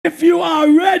If you are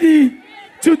ready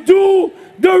to do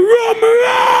the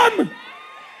rum.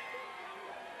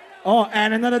 Oh,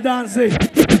 and another dance.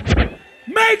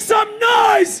 Make some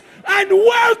noise and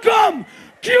welcome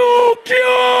QQ.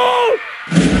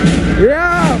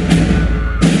 Yeah.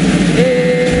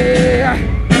 Yeah.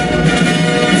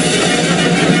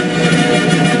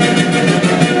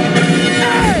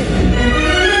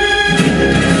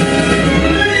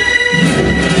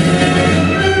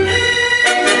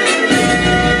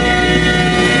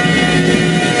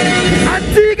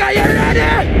 Antigua, you ready?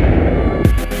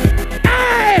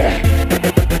 Hey!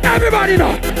 Everybody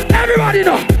know! Everybody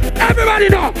know! Everybody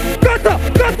know! Gutter!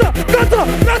 Gutter! Gutter!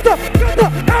 Gutter! Gutter!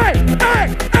 Hey! Hey!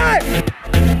 Hey!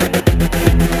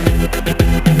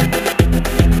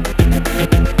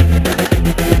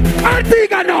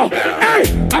 Antigua now! Hey!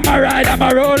 I'ma ride, I'ma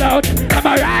roll out.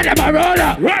 I'ma ride, I'ma roll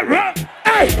out.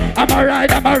 Hey! I'ma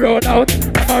ride, I'ma roll out.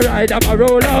 I'ma ride, I'ma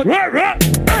roll out.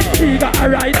 Antigua, I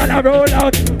ride and I roll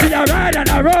out. We are ride and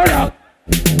I roll out.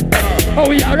 Oh,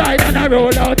 we are ride and I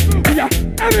roll out. We are,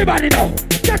 everybody know.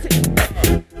 That's it.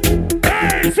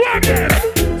 Hey, swag them!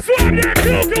 Swag them,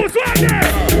 QQ, swag them!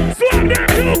 Swag them,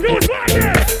 QQ, swag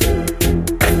them!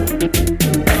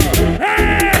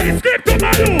 Hey, skip to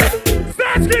Malu!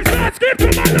 Start skip to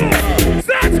Malu!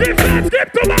 Start skip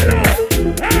to Malu!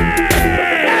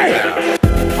 Hey!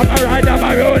 I'ma ride,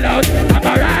 I'ma roll out.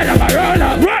 I'ma ride, I'ma roll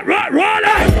out. Roll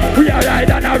out! We are ride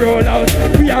and I roll out.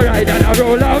 We are ride and I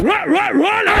roll out.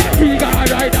 Roll out! We got a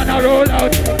ride and I roll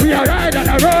out. We are ride and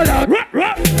I roll out.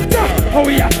 Oh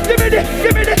yeah, give me this,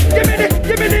 give me this, give me this,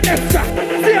 give me the next shot.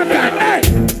 See you guys, hey!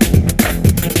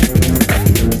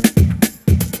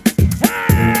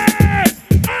 Hey!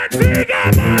 Antigua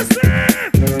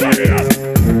Massive! Turn it up!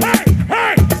 Hey!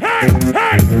 Hey! Hey!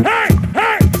 Hey! Hey!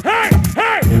 Hey! Hey!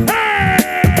 Hey!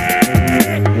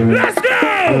 Hey! Let's go!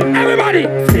 Everybody,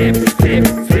 skip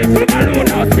to Malu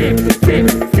now, skip to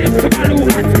Malu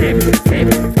and skip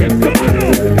to Malu.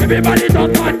 Everybody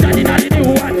don't want that in the new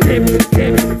one, skip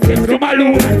to Malu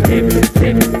and skip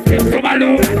to Malu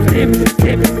and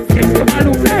skip to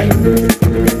Malu. Hey,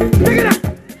 take it out.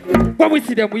 When we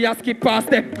see them, we a skip past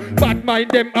them. Bad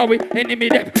mind them, how we enemy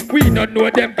them. We don't know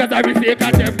them, cause I will fake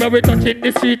at them. When we touching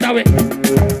the street away.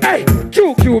 Hey,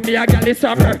 QQ, me a gal is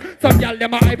sharper. Some gal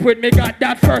them a hype with me, got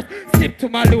that first. Skip to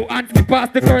Malu and skip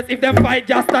past the curse. If them fight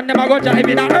just stand, them a go drive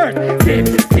in the earth. Skip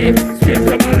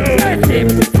to Malu. Hey, skip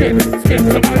to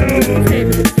Malu.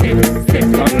 Skip to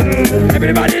Malu.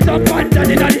 Everybody jump on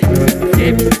daddy daddy.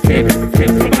 Skip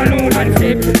to Malu and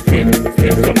skip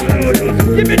to Malu.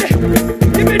 Give me this,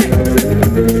 give me this.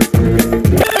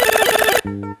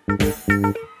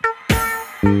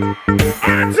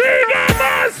 Antigua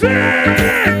Massive!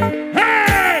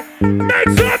 Hey! Make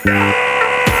some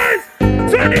noise!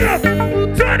 Turn it up!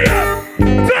 Turn it up!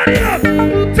 Turn it up!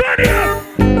 Turn it up!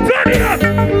 Turn it up!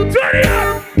 Turn it up!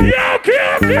 Yo,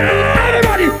 QQ!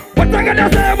 Everybody, what I gonna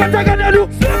say, what I gonna do?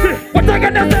 Suck it! What I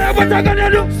gonna say, what I gonna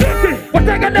do? Suck it! What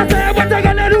I gonna say, what I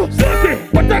gonna do? Suck it!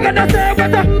 What I gonna say,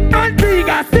 what I...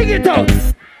 Antigua, sing it out!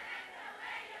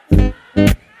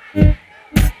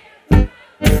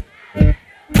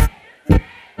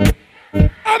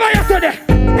 How about you today?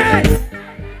 Hey!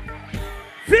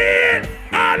 Feel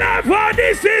all of how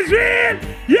this is real!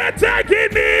 You're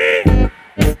taking me!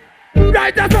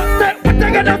 Right, that's what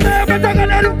I gonna say, what I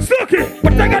gonna do? Suck it!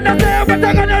 What I gonna say, what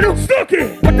I gonna do? Suck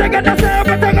it! What I gonna say,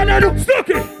 what I gonna do? Suck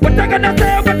it! What I gonna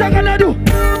say, what I gonna do?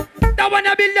 That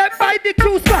wanna be led by the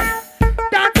true span.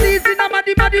 Dance season, I'm a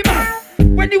the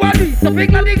man. When you are doing something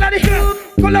glady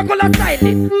color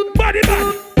styling. Body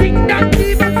man! Think that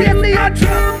even say the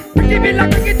answer. Give me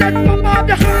like a kitten from off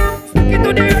the hand. Stick it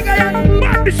to the reggae and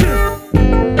Bad shit!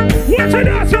 Watch it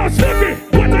out, so suck it!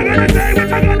 What I gonna say,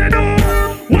 what I gonna do?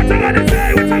 What I gonna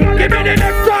say, what I gonna give do? me the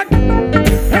next one.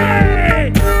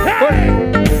 Hey! Hey!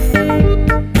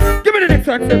 Give me the next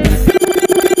one.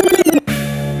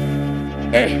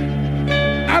 Hey,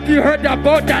 have you heard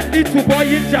about that little boy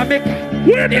in Jamaica?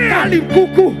 What They call the him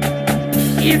Cuckoo.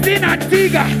 He's in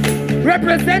Antigua,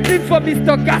 representing for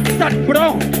Mr. Gaston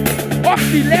Brown of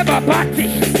the Labour Party.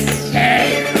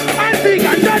 Hey,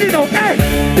 Antigua, daddy know, hey.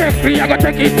 Step we are gonna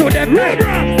take it to them. Hey.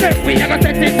 Step we are gonna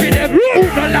take it to them. Who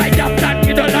don't like Gaston,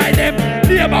 we don't like them.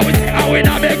 Labour we say, how we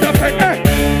not make no friend. Hey.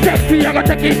 Step we are gonna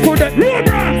take it to them.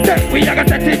 Step we are gonna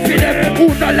take it to them. Who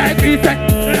don't like me, say,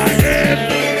 like them.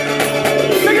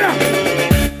 Take it out.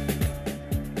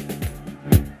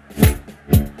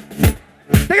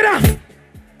 Take it out.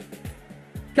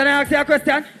 Can I ask you a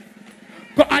question?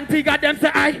 Go Antigua, them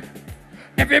say aye.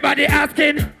 Everybody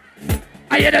asking.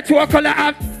 I hear the two color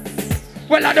have.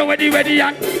 Well, I don't ready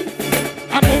and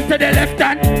I move to the left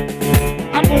hand.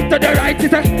 I I move to the right,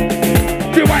 it's a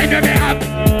the wine when me have.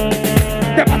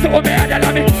 Them a to me and they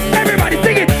love me. Everybody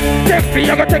sing it. Take me,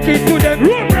 I go take it to them.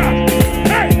 Rubra,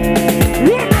 hey,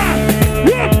 Rubra,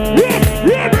 Rubra.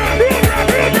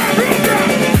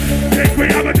 Take me, I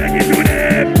go take it to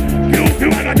them. You,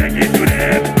 I go take it to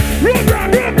them. Rubra.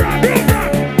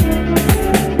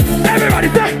 Everybody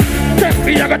say, take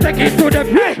me, I go take it to them.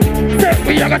 Hey, take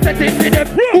me, I go take it to them.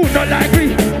 Who not like me?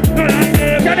 Not like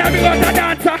them. Can I bring out a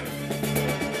dancer?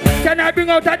 Can I bring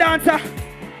out a dancer?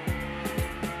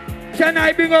 Can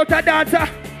I bring out a dancer?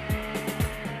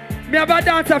 Me have a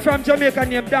dancer from Jamaica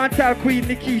named Dancer Queen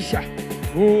Nikisha.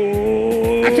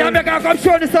 Oh. I can't make her come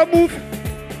show me some move.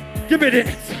 Give me the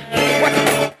next.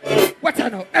 What I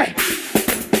know? Hey.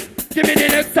 Give me the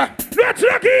next. Let's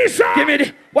Nikisha. Give me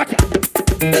the what?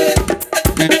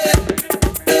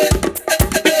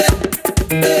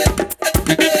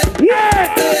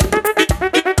 Yeah.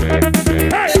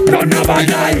 Hey. Don't know about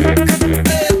life.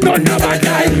 Don't know about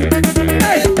life.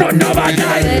 Hey. Don't know about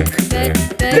life.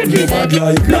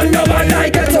 Don't know about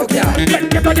life. Get up here.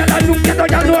 Get on your look. Get on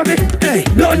your know me. Hey.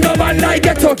 Don't know about life.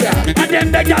 Get up here. And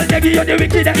them the girl they give you the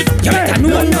wickedest.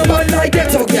 Don't know about like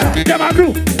get up here. Them a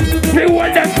crew. We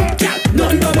hold them.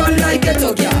 Don't know about like get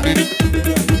up here.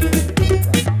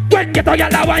 When get on your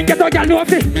la wine, get on your know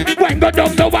me. When go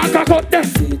down the walk out them.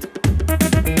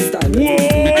 Whoa.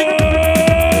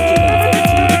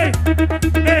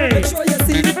 Hey. Sure you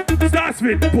see. Start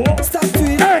with boy. Stop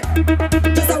tweet. Hey.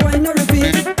 Just a wine no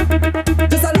repeat.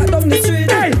 Just a lock down the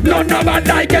street. Hey. Don't know about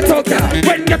like get up here.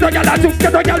 When get on your la look,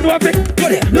 get on your know me.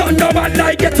 Don't know about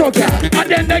like get up here. And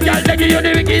then the girl they give you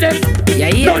the wickedest.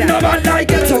 Don't know about like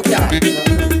get Get up here.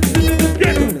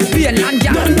 Be a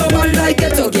lanja. Don't know about like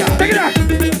get up here. Take it out.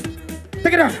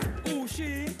 Take it out.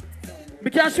 We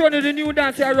can show you the new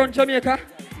dance here around Jamaica.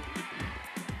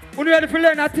 When you ready to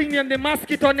learn that thing named the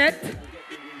mosquito net,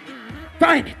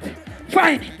 find it.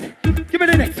 Find it. Give me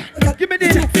the next. Give me the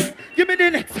next. Give me the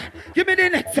next. Give me the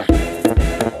next.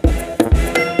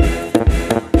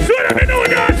 Show them the new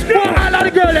dance. Oh, all of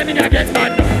the girls let me not get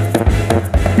mad now.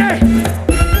 Hey.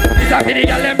 It's a big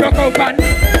girl them broke out pan.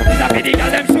 It's a big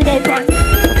girl them swing out pan.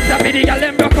 It's a big girl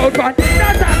them broke out pan.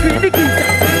 That's a Queen Nikisha.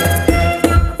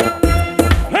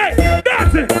 Hey,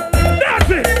 that's it. That's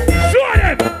it. Show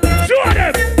them. Show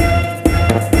them.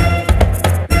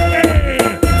 Hey,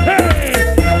 hey,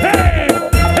 hey,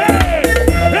 hey,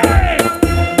 hey.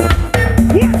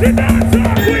 What's the dance on,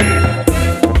 Queen?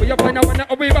 When you find out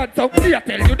when you bad so me I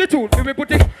tell you the truth. Me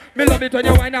put it. Me love it when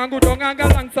you whine and go down and go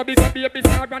long. So big baby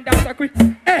start and dance a quick.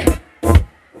 Hey,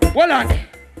 hold on.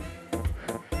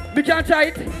 Me can't try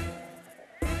it.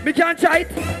 Me can't try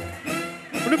it.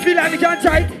 You feel like me can't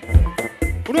try it?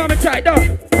 You know me try it though.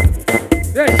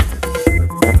 Yes.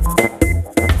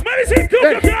 Medicine,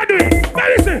 you can't do it.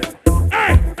 Medicine.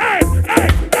 Hey, hey, hey,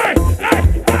 hey, hey,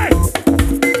 hey.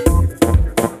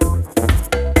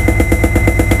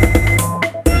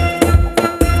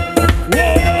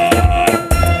 Whoa.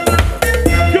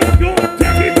 You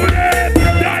take it to them.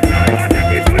 That's how you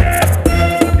take it to them.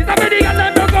 It's a big girl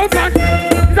them broke out man.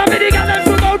 It's a big girl them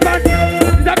broke out man.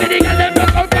 It's a big girl them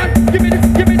broke out man. Give me this,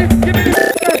 give me this, give me this.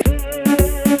 Hey.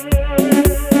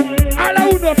 All I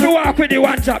would know if you walk with the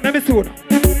one job, let me soon.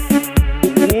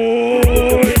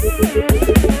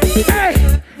 Hey,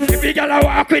 the big girl I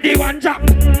walk with the one job.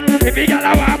 The big girl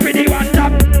I walk with the one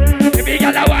job. The big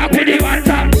girl I walk with the one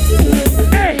job.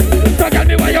 Hey, so tell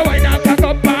me why you whine and pack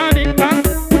up on me, man.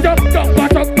 Put up, don't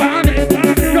pack up on me.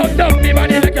 Rub down me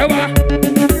body like you want.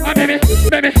 Ah, baby,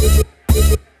 baby.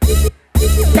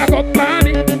 Pack up on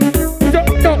me. Put up,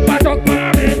 don't pack up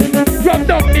on me. Rub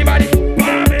down me body.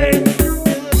 On me.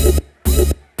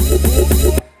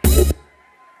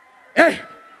 Hey,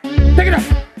 take it up.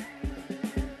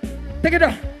 Take it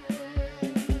up.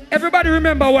 Everybody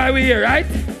remember why we're here, right?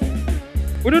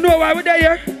 We don't know why we're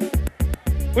here.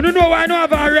 We don't know why I don't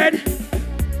have our red.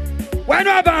 Why I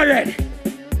don't have our red?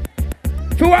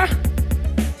 For what?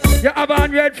 You have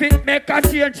on red feet, make a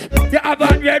change. You have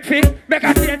on red feet, make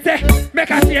a change, say. Make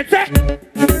a change, say.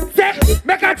 Say,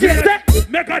 make a change, say.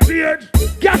 Make a change.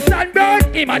 Gas and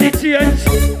burn, him a the change.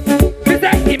 Me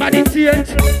say, him a the change.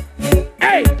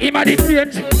 Hey, him a the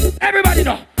change. Everybody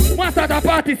know. Want start a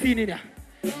party scene in here.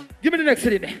 Give me the next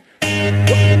scene there.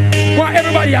 Want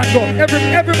everybody hands up.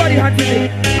 Everybody hands in there.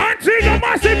 Antigua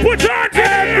Massive, put your hands in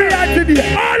Every there. hands in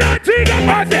there. All Antigua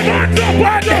Massive, hands up,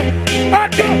 hands up.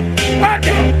 Hands up. Hands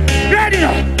up. Ready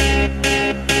now.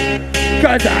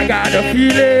 Cause I got a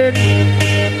feeling.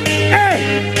 Hey.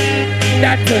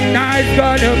 That tonight's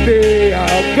gonna be a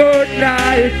good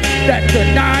night. That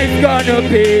tonight's gonna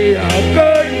be a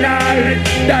good night.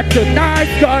 That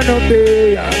tonight's gonna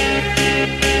be a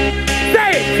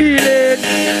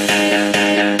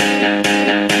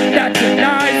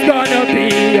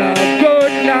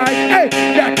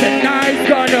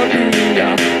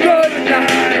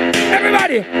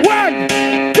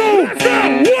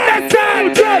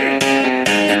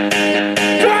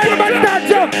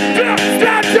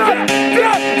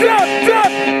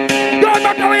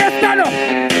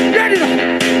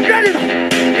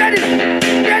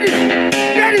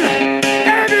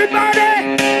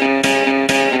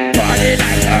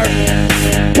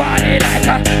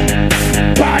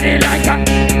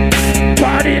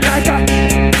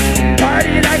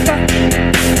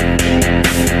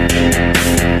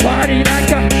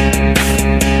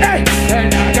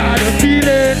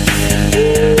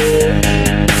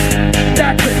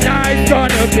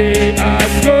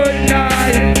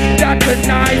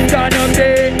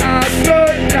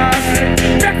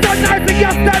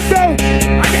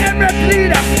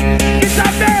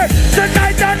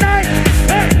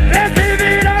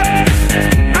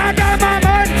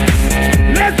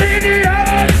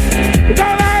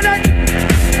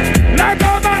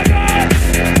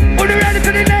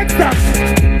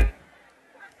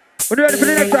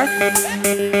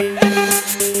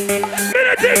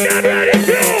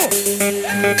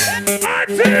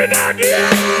Sing again.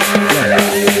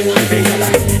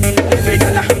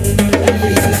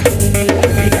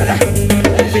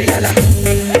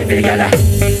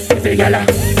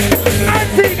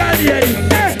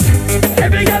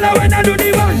 Every girl when I do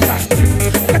the one,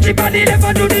 catch your body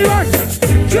never do the one.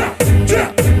 Drop.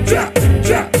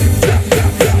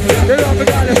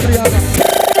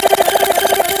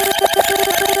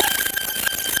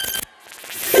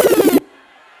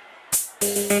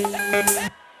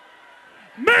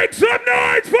 Make some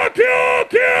noise for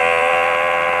QQ!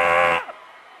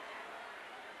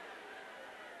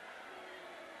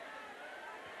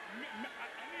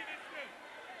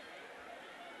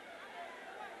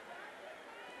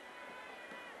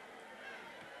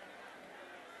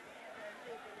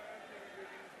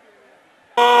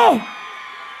 Oh!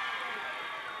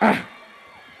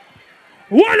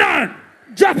 Hold on!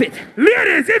 Drop it!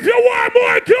 Ladies, if you want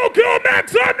more QQ, make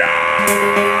some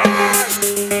noise!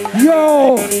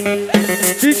 Yo!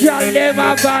 The girl them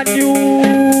have a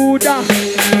new da.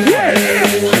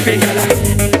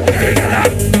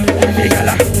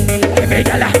 Every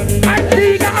gala.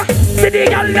 Antigua, the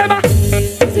girl them a.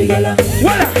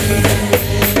 Voila!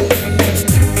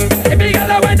 Every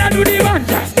gala when I do the one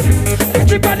drop,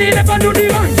 everybody never do the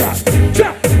one drop.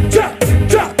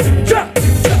 Drop.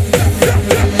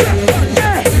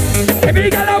 Every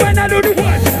gala when I do the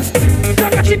one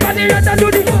drop, everybody never do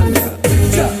the one drop.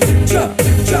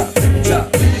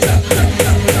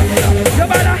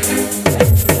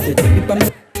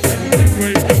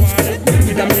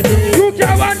 You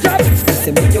can't one drop.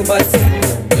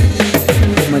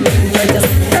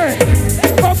 Hey,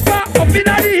 up in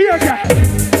the ear, yeah.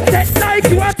 That's like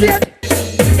you are here.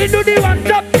 You do the one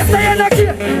drop, yes I am not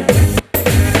here.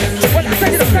 Well,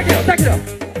 take it up.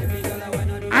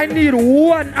 I need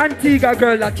one Antigua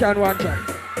girl that can one drop.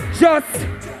 Just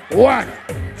one.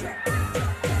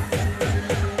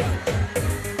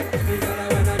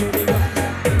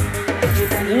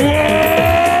 Whoa!